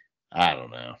I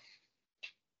don't know.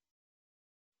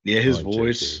 Yeah, I his like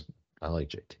voice. JT. I like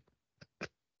JT.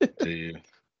 Dude,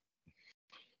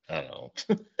 I don't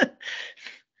know.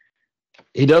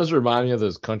 He does remind me of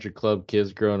those country club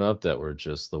kids growing up that were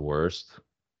just the worst.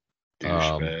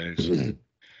 Douchebags.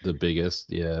 The biggest,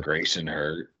 yeah. Grayson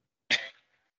Hurt.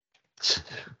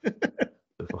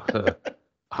 I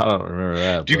don't remember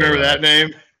that, Do you but remember that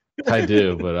name? I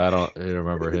do, but I don't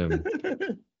remember him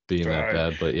being that Sorry.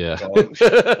 bad. But yeah,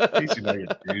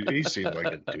 He seemed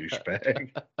like a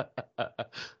douchebag.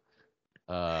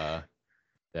 Yeah,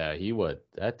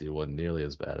 that dude wasn't nearly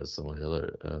as bad as some of the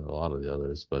other, a lot of the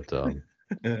others, but that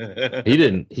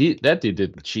dude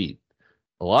didn't cheat.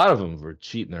 A lot of them were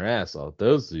cheating their ass off.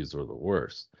 Those dudes were the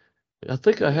worst. I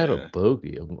think I had a Yeah.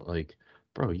 bogey. I'm like,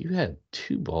 bro, you had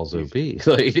 2 balls OB.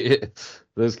 Like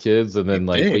those kids, and then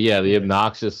like, but yeah, the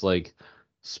obnoxious, like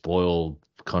spoiled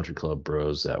country club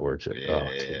bros that were just,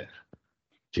 Yeah.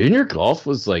 Junior golf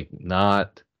was like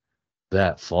not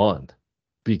that fun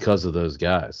because of those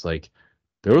guys. Like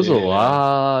there was a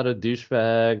lot of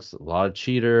douchebags, a lot of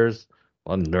cheaters,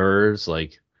 a lot of nerds,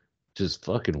 like just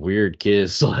fucking weird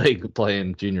kids like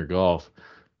playing junior golf.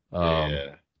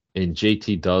 Yeah. And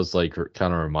JT does like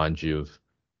kind of remind you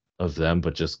of them,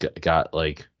 but just got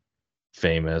like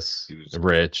famous,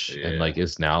 rich, and like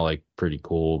is now like pretty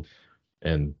cool.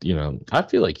 And I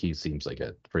feel like he seems like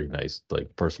a pretty nice,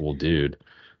 like personable dude,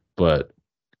 but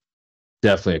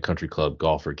definitely a country club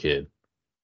golfer kid.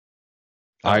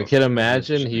 I can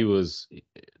imagine 100%. He was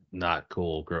not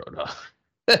cool growing up.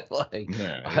 Like,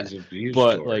 he's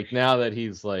but like now that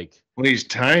he's like, well, he's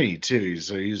tiny too.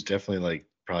 So he's definitely like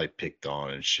probably picked on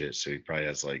and shit. So he probably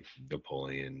has like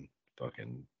Napoleon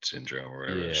fucking syndrome or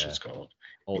whatever that shit's called.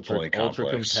 Ultra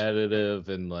competitive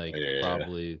and like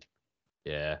probably,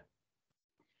 yeah.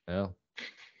 Well,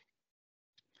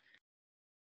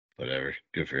 whatever.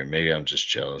 Good for him. Maybe I'm just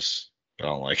jealous. I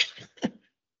don't like it.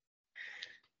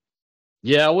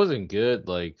 Yeah, I wasn't good,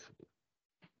 like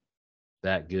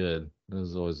that good. It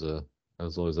was always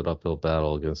an uphill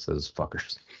battle against those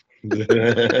fuckers.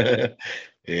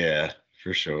 Yeah,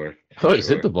 for sure. I always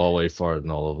hit the ball way farther than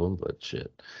all of them, but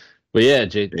shit. But yeah,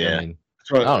 JT. Yeah. I mean,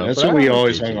 that's what we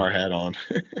always hung our hat on.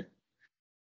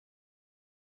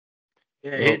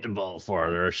 Yeah, I hit the ball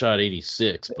farther. I shot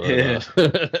 86, but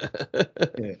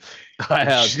I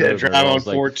have drive on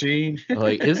 14.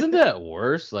 Like, isn't that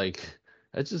worse? Like,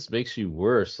 that just makes you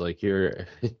worse. Like you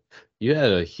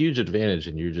had a huge advantage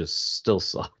and you just still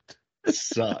sucked.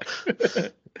 Suck.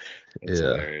 That's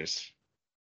hilarious.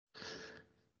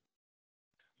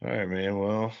 All right, man.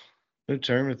 Well, no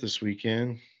tournament this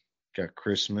weekend. Got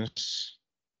Christmas.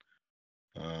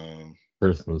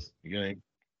 Christmas. You got any?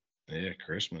 Yeah,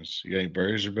 Christmas. You got any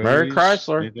birdies or bogeys? Merry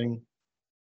Chrysler. Anything?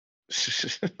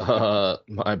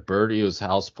 My birdie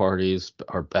house parties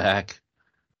are back.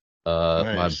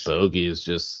 Nice. My bogey is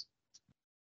just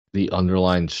the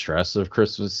underlying stress of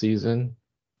Christmas season.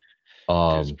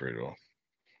 It's Um, brutal.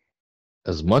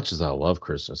 as much as I love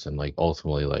Christmas and like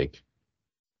ultimately like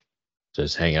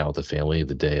just hanging out with the family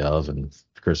the day of and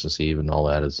Christmas Eve and all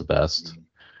that is the best.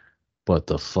 But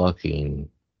the fucking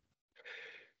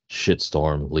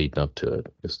shitstorm leading up to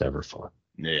it is never fun.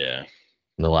 Yeah.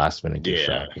 And the last minute get Yeah.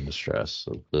 shocked into stress.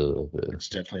 So, It's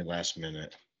definitely last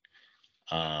minute.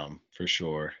 For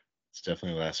sure. It's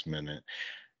definitely last minute.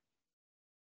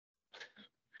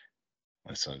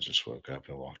 My son just woke up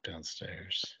and walked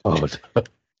downstairs. oh,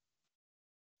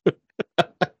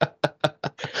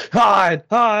 hide,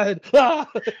 hide.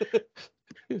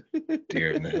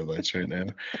 Deer in the headlights right now.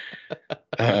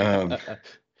 Um,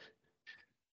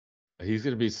 He's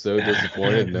gonna be so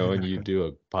disappointed knowing you do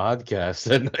a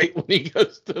podcast at night when he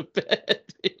goes to bed.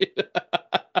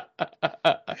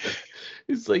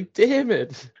 He's like, "Damn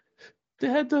it,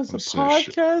 Dad does I'm a so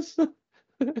podcast.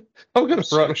 I'm gonna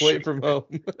so run away shook. from home."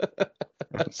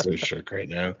 I'm so shook right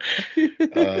now.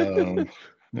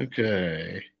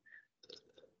 Okay.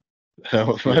 You My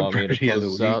want me to birdie of the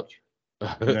close this week. out?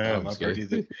 No, I'm my just birdie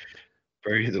kidding.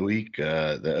 of the week.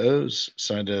 The O's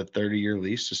signed a 30-year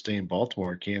lease to stay in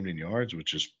Baltimore, Camden Yards,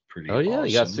 which is pretty Oh yeah,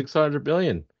 you got awesome. 600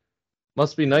 billion.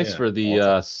 Must be nice Yeah, for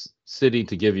the city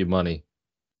to give you money.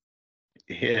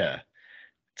 yeah.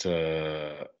 It's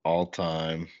a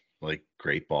all-time like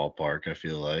great ballpark. I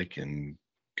feel like and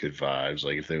good vibes.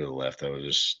 Like if they would have left, I would have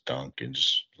just stunk and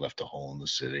just left a hole in the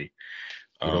city.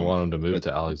 You don't want him to move But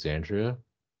to Alexandria?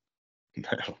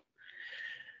 no.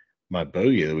 My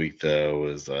bogey of the week though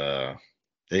was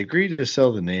they agreed to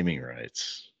sell the naming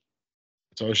rights.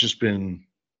 It's always just been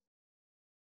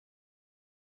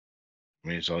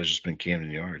it's always just been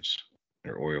Camden Yards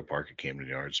or Oriole Park at Camden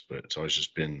Yards, but it's always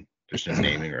just been there's no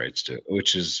naming rights to it,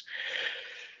 which is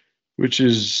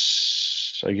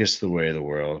I guess the way of the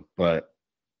world. But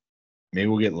maybe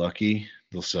we'll get lucky.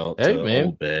 They'll sell it Hey to man,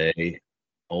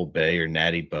 Old Bay or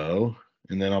Natty Bow,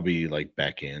 and then I'll be like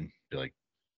back in, be like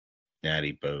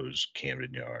Natty Bow's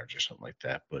Camden Yards or something like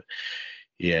that. But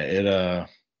yeah,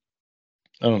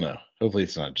 I don't know. Hopefully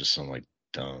it's not just some like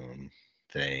dumb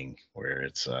thing where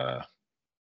it's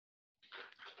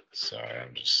sorry,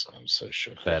 I'm so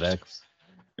shook. FedEx.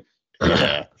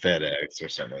 Yeah, FedEx or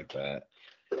something like that.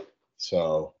 So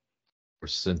Or we'll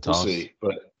Cintas. see.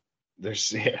 But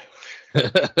there's yeah.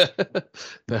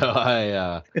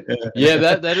 No, yeah,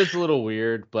 that is a little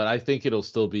weird, but I think it'll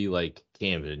still be like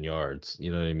Camden Yards.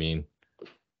 You know what I mean?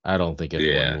 I don't think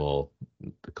anyone Yeah. will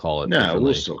call it No, we'll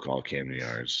differently. still call Camden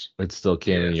Yards. It's still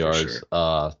Camden Yeah, for Yards.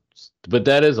 sure. But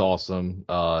that is awesome.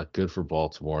 Good for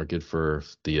Baltimore. Good for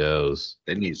the O's.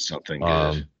 They need something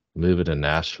good. Moving to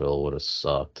Nashville would have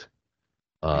sucked.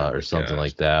 Oh Or my something gosh.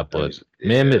 like that. That But was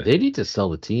man, yeah. they need to sell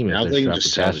the team if Now they're they can strapped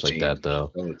just for sell cash the like that, team.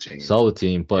 though. Sell the team. Sell the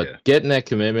team, but Yeah. getting that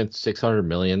commitment, 600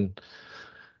 million.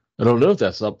 I don't know if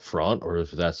that's up front or if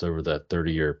that's over that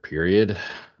 30-year period.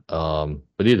 But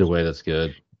either way, that's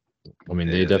good. I mean,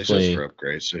 they Yeah, they said definitely. for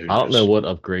upgrades, so who I don't know knows? what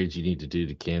upgrades you need to do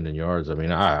to Camden Yards. I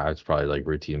mean, it's probably like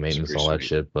routine maintenance, pretty all that sweet.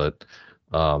 shit, but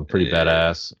pretty Yeah.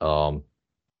 badass.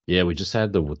 Yeah, we just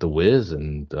had the Wiz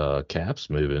and Caps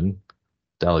moving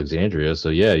to Alexandria. So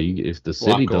yeah, if the A lot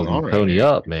city going on doesn't around pony here.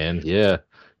 up, man, yeah.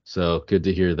 So good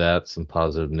to hear that. Some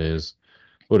positive news.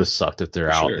 Would have sucked if they're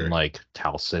For out in sure. like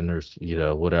Towson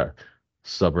or whatever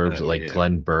suburbs like Yeah.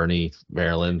 Glen Burnie,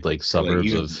 Maryland, like Or,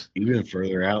 suburbs like, of. even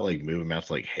further out, like move them out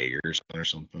to like Hagerstown or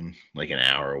something, like an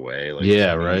hour away. Like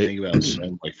Yeah, when you right. think about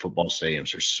some like football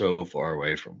stadiums are so far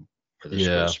away from where they're Yeah,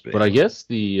 supposed to be. but I guess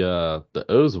the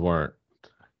O's weren't.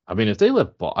 I mean, if they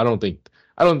left ball, I don't think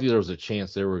there was a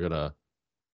chance they were gonna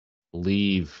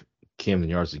leave Camden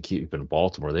Yards and keep in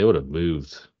Baltimore. They would have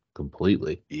moved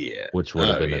completely, Yeah. which would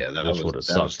have been that which would have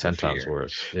that was sucked the 10 times fear.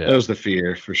 worse. That Yeah, was the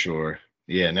fear for sure.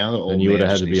 Yeah. Now the then old you would man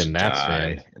have had just to be needs a to Nats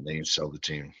die, fan. and they can sell the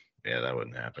team. Yeah, that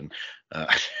wouldn't happen.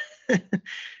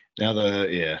 Now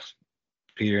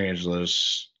Peter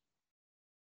Angelos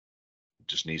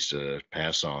just needs to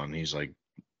pass on. He's like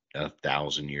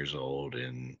 1,000 years old,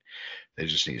 and they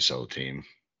just need to sell the team,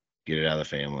 get it out of the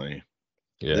family.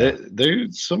 Yeah,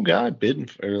 There's some guy bidding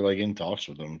or like in talks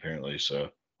with them apparently.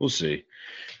 So we'll see.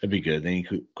 That'd be good. Then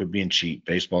you quit being cheap.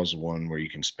 Baseball's the one where you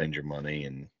can spend your money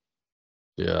and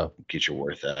yeah, get your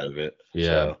worth out of it. yeah.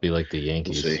 So Be like the we'll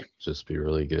Yankees. see. Just be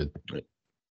really good.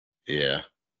 Yeah,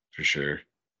 for sure.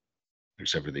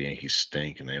 Except for the Yankees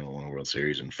stink and they haven't won a World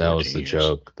Series in 14 That was the years.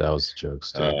 joke. That was the joke,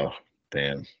 Stu. Oh,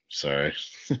 damn. Sorry.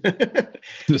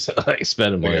 Just like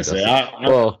spending money. Like I say,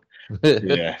 well,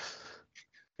 yeah.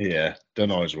 Yeah.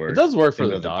 Doesn't always work. it does work for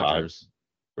Think the about the pod. Dodgers.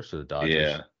 Works for the Dodgers.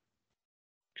 Yeah.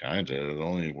 Kind of. The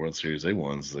only World Series they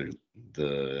won is the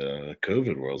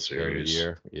COVID World Every Series.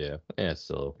 year. Yeah. Yeah.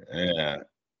 So, Yeah.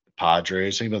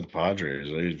 Padres. Think about the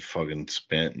Padres. They fucking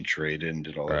spent and traded and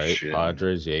did all that right. shit. And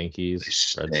Padres, they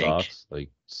Yankees, Red stink. Sox, like,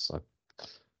 suck.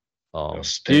 They'll Dude,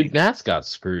 stink. Nats got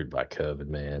screwed by COVID,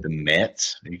 man. The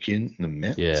Mets. Are you kidding? The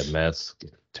Mets. Yeah, Mets,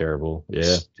 terrible. They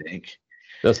Yeah. stink.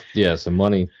 So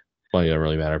money don't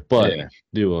really matter. But Yeah.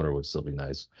 new owner would still be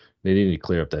nice. They need to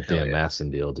clear up that Hell damn yeah.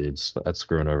 Masson deal, dude. That's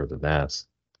screwing over the Nats.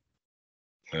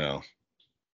 Well,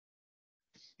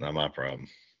 not my problem.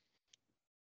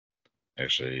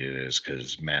 Actually, it is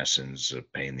because Masson's a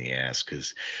pain in the ass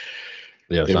because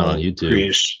Yeah, it's they not on won't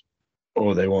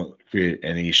YouTube. they won't create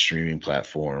any streaming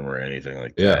platform or anything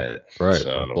like Yeah, that. right.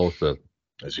 So Bullshit.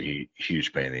 it's a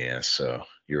huge pain in the ass. So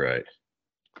you're right.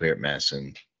 Clear up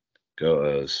Masson. Go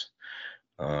O's.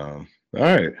 All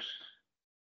right.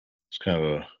 It's kind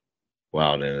of a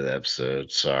wild end of the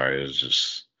episode. Sorry,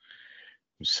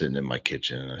 I'm sitting in my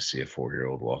kitchen and I see a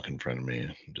 4-year-old walk in front of me.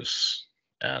 I'm just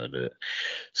out of it.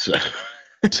 So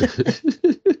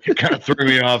it kind of threw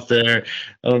me off there.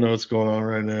 I don't know what's going on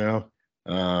right now.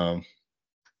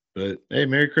 But hey,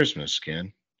 Merry Christmas,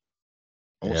 Ken.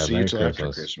 I won't Yeah, see you Merry till after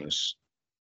Christmas. Christmas.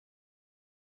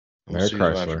 I won't Merry see you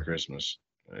till after Chrysler. Christmas.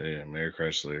 Yeah, Merry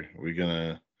Chrysler. We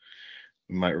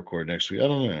might record next week. I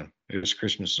don't know. It's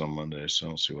Christmas on Monday, so I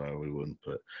don't see why we wouldn't,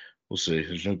 but we'll see.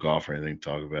 There's no golf or anything to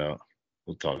talk about.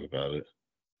 We'll talk about it.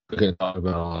 We can talk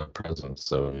about all our presents.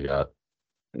 So we got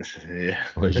Yeah.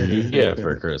 what you get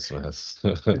for Christmas.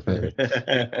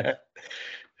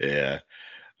 Yeah.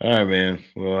 All right, man.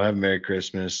 Well, have a Merry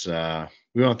Christmas. We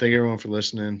want to thank everyone for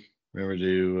listening. Remember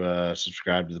to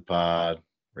subscribe to the pod,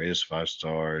 rate us 5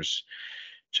 stars.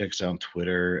 Check us out on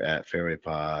Twitter at Fairway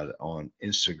Pod, on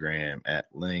Instagram at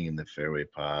Laying in the Fairway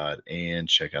Pod, and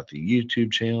check out the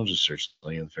YouTube channel. Just search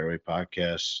Laying in the Fairway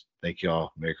Podcast. Thank you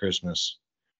all. Merry Christmas.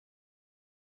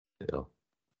 Yeah.